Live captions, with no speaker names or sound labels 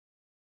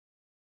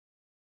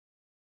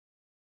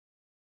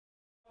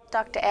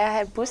Dr.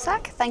 Erhard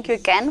Busek, thank you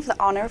again for the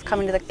honour of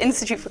coming to the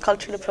Institute for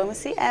Cultural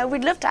Diplomacy.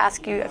 We'd love to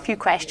ask you a few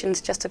questions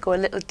just to go a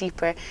little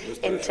deeper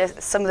into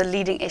some of the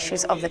leading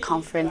issues of the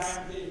conference.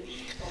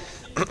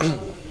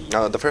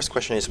 The first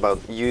question is about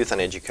youth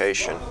and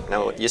education.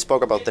 Now, you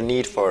spoke about the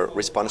need for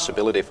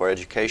responsibility for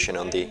education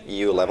on the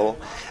EU level,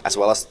 as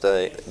well as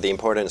the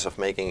importance of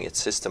making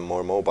its system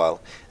more mobile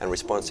and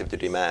responsive to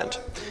demand.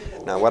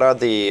 Now, what are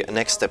the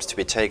next steps to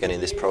be taken in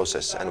this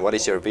process, and what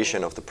is your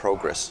vision of the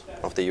progress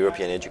of the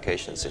European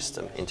education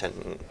system in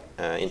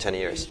 10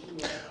 years?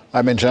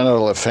 I'm in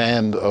general a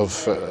fan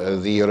of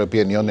the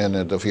European Union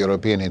and of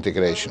European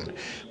integration.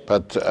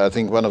 But I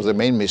think one of the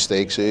main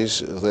mistakes is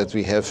that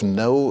we have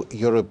no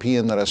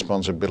European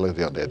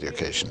responsibility on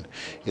education.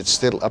 It's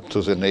still up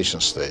to the nation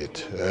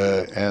state.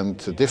 And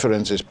the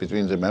differences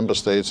between the member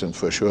states, and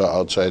for sure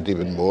outside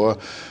even more,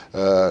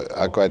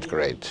 are quite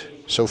great.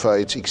 So far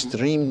it's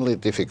extremely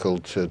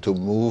difficult to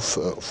move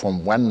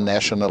from one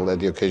national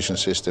education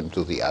system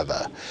to the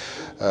other.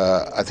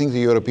 I think the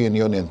European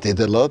Union did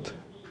a lot.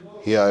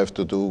 Here I have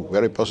to do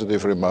very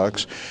positive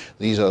remarks.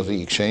 These are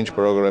the exchange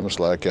programs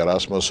like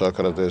Erasmus,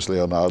 Socrates,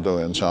 Leonardo,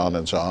 and so on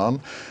and so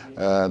on.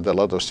 And a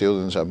lot of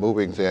students are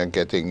moving there and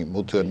getting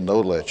mutual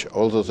knowledge.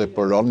 Also the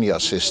Bologna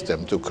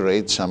system to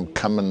create some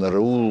common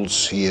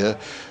rules here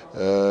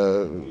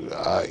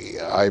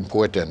are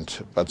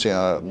important, but they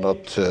are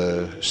not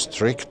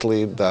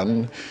strictly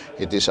done.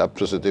 It is up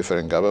to the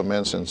different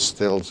governments, and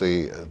still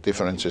the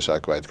differences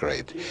are quite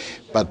great.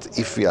 But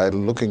if we are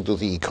looking to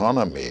the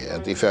economy,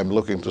 and if I'm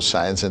looking to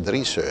science and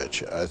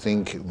research, I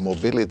think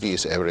mobility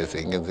is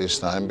everything in this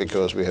time,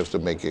 because we have to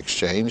make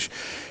exchange.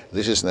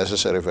 This is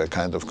necessary for a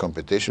kind of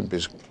competition,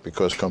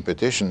 because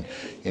competition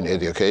in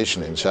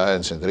education, in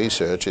science and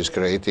research is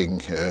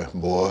creating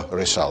more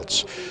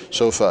results.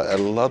 So far, a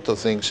lot of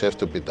things have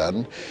to be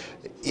done,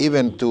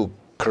 even to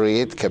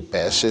create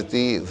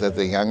capacity that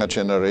the younger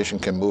generation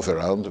can move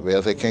around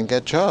where they can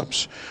get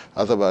jobs.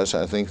 Otherwise,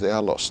 I think they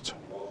are lost.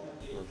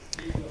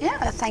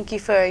 Yeah, thank you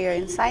for your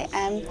insight.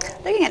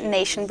 Looking at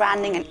nation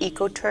branding and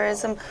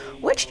ecotourism,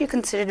 which do you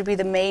consider to be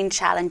the main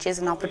challenges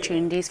and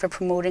opportunities for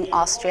promoting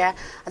Austria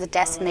as a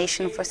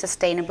destination for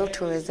sustainable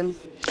tourism?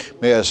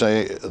 May I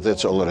say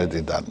that's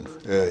already done.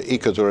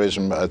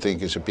 Ecotourism, I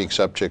think, is a big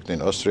subject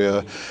in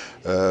Austria.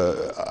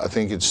 I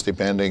think it's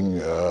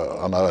depending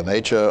on our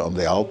nature, on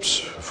the Alps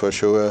for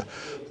sure.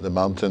 The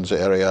mountains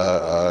area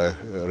are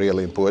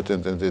really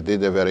important, and they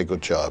did a very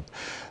good job.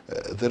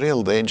 The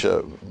real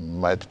danger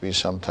might be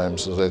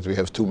sometimes that we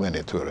have too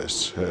many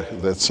tourists.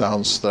 That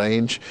sounds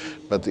strange,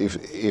 but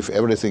if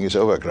everything is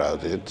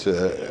overcrowded,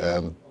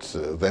 and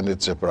then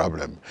it's a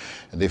problem.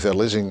 And if you're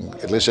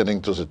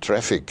listening to the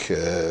traffic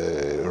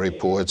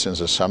reports in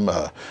the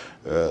summer,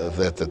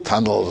 that the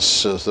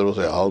tunnels through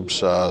the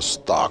Alps are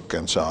stuck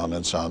and so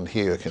on,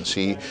 here you can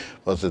see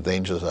what the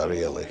dangers are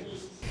really.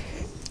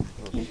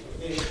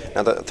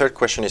 Now, the third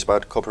question is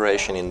about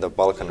cooperation in the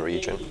Balkan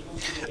region.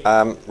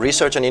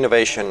 Research and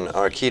innovation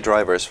are key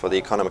drivers for the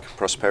economic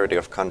prosperity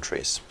of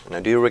countries. Now,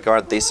 do you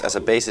regard this as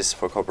a basis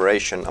for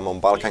cooperation among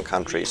Balkan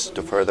countries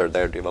to further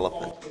their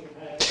development?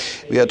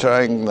 We are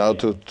trying now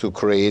to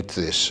create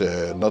this.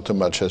 Not too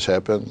much has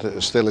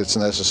happened. Still, it's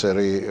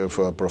necessary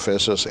for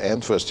professors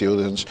and for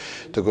students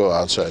to go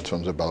outside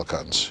from the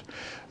Balkans.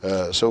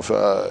 So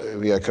far,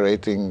 we are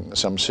creating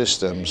some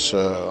systems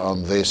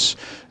on this.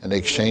 An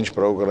exchange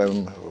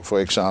program, for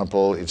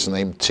example, it's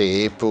named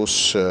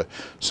CEPUS,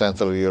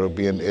 Central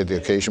European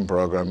Education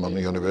Program on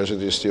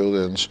university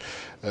students,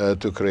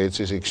 to create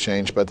this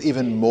exchange. But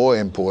even more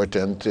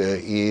important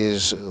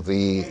is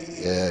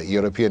the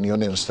European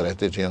Union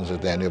strategy on the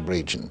Danube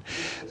region.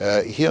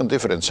 Here on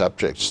different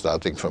subjects,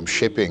 starting from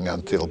shipping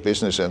until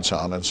business and so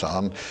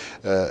on,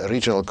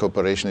 regional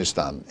cooperation is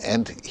done.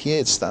 And here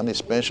it's done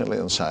especially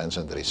on science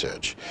and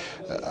research.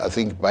 I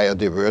think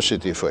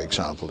biodiversity, for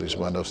example, is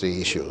one of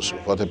the issues.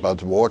 What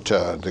about water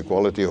and the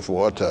quality of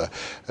water?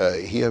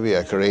 Here we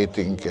are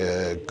creating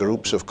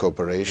groups of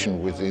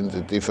cooperation within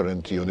the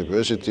different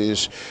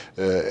universities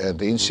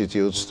and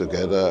institutes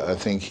together. I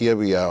think here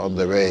we are on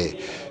the way,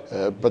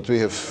 but we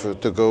have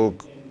to go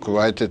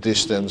quite a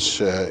distance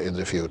in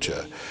the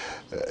future.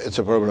 It's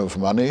a problem of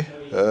money.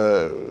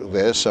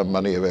 There's some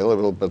money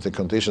available, but the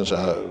conditions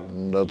are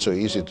not so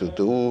easy to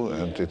do,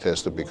 and it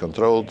has to be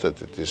controlled,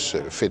 that it is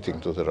fitting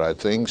to the right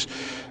things.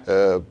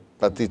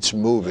 But it's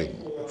moving,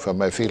 from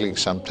my feeling,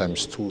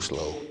 sometimes too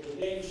slow.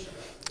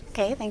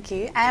 Okay, thank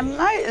you.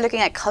 Now looking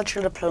at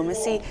cultural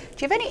diplomacy, do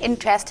you have any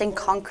interesting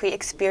concrete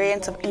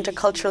experience of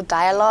intercultural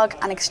dialogue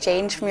and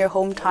exchange from your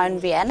hometown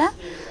Vienna?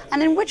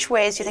 And in which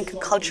ways do you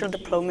think cultural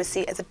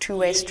diplomacy as a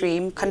two-way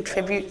stream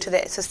contribute to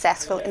the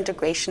successful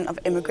integration of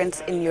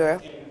immigrants in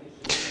Europe?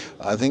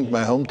 I think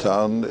my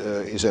hometown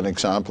is an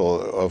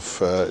example of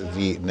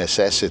the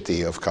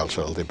necessity of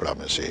cultural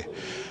diplomacy.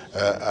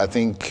 I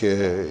think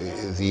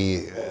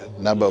the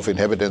number of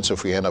inhabitants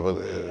of Vienna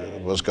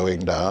was going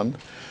down.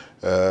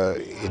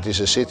 It is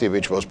a city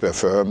which was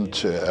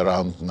performed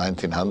around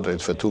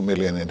 1900 for 2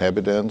 million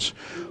inhabitants.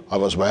 I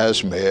was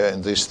vice mayor,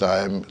 and this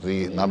time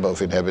the number of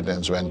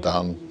inhabitants went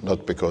down,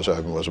 not because I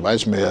was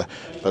vice mayor,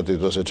 but it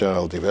was a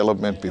general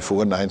development. Before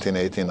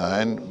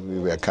 1989, we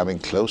were coming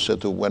closer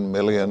to 1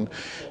 million.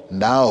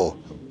 Now,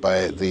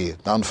 by the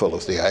downfall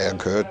of the Iron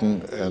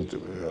Curtain, and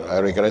I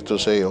regret to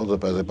say also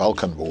by the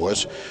Balkan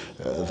Wars,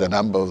 the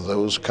number of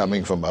those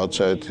coming from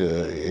outside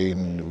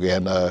in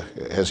Vienna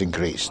has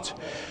increased.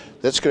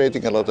 That's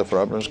creating a lot of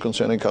problems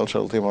concerning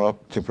cultural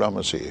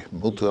diplomacy,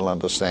 mutual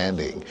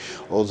understanding.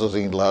 Also the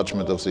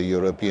enlargement of the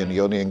European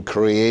Union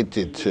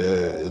created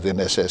the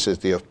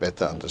necessity of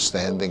better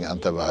understanding,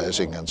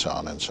 undervising, and so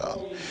on and so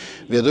on.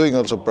 We are doing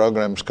also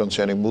programs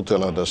concerning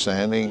mutual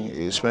understanding,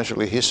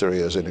 especially history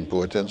has an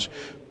importance,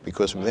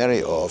 because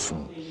very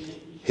often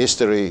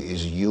history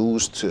is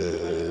used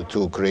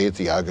to create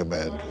the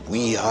argument,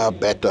 we are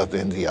better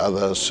than the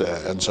others,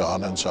 and so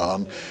on and so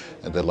on.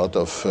 And a lot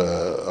of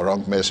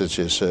wrong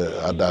messages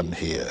are done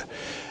here.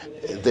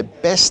 The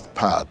best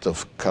part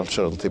of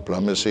cultural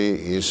diplomacy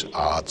is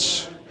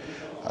arts.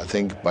 I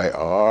think by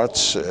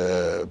arts,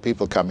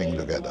 people coming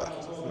together.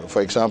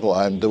 For example,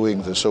 I'm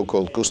doing the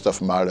so-called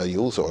Gustav Mahler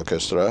Youth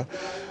Orchestra.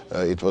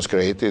 It was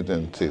created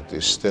and it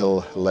is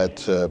still led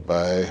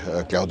by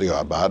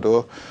Claudio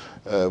Abbado.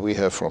 We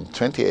have from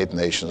 28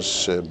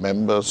 nations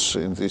members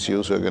in these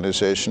youth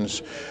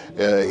organizations,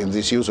 in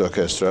this youth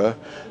orchestra,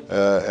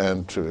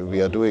 and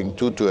we are doing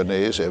 2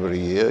 tourneys every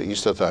year,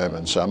 Easter time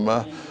and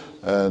summer.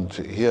 And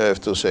here I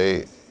have to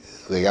say,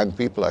 the young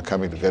people are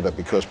coming together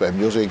because by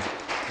music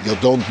you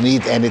don't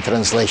need any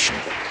translation.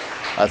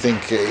 I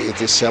think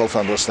it is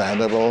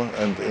self-understandable,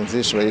 and in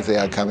this way they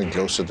are coming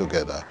closer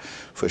together.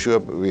 For sure,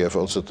 we have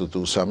also to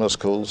do summer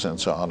schools and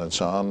so on and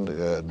so on.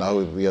 Now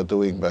we are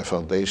doing by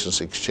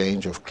foundations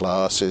exchange of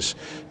classes.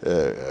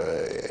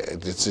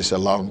 This is a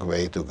long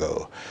way to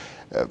go.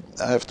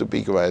 I have to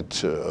be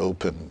quite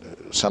open.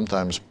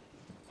 Sometimes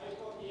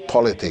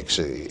politics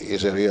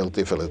is a real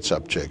difficult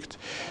subject.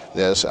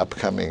 There's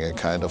upcoming a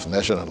kind of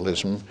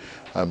nationalism.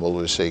 I'm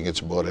always saying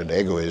it's more an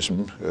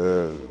egoism,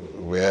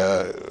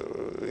 where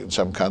in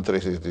some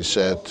countries it is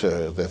said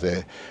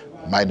that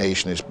my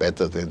nation is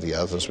better than the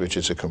others, which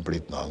is a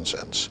complete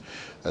nonsense.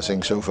 I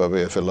think so far we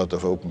have a lot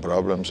of open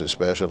problems,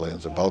 especially in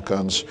the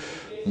Balkans,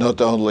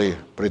 not only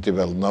pretty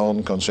well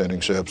known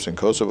concerning Serbs and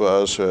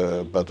Kosovars,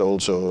 but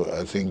also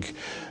I think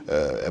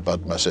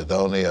about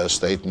Macedonia,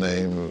 state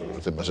name,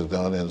 the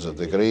Macedonians and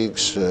the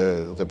Greeks,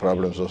 the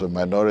problems of the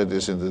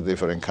minorities in the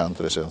different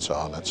countries, and so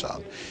on and so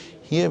on.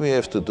 Here we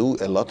have to do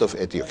a lot of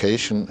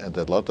education and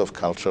a lot of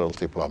cultural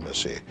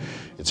diplomacy.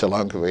 It's a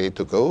long way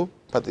to go,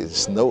 but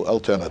it's no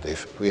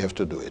alternative. We have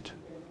to do it.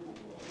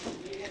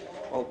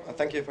 Well,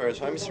 thank you for your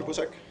time, Mr.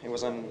 Busek. It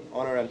was an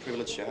honor and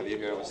privilege to have you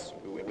here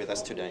with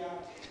us today.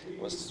 It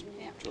was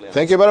truly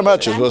Thank you very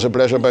much. It was a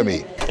pleasure by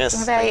me. Yes.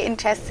 Some very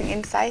interesting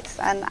insights,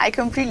 and I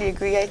completely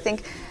agree. I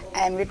think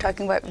we're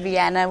talking about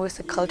Vienna with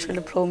the cultural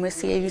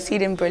diplomacy. You see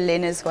it in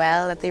Berlin as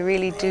well, that they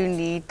really do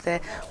need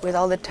with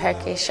all the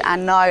Turkish,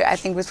 and now I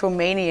think with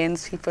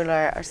Romanians, people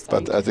are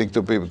But I think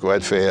to be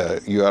quite fair,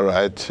 you are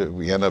right,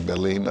 Vienna,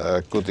 Berlin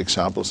are good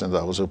examples and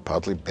are also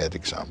partly bad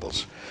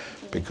examples.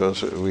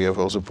 Because we have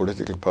also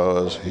political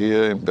powers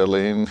here in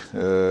Berlin,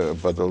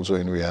 but also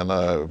in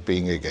Vienna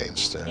being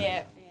against.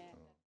 Yeah.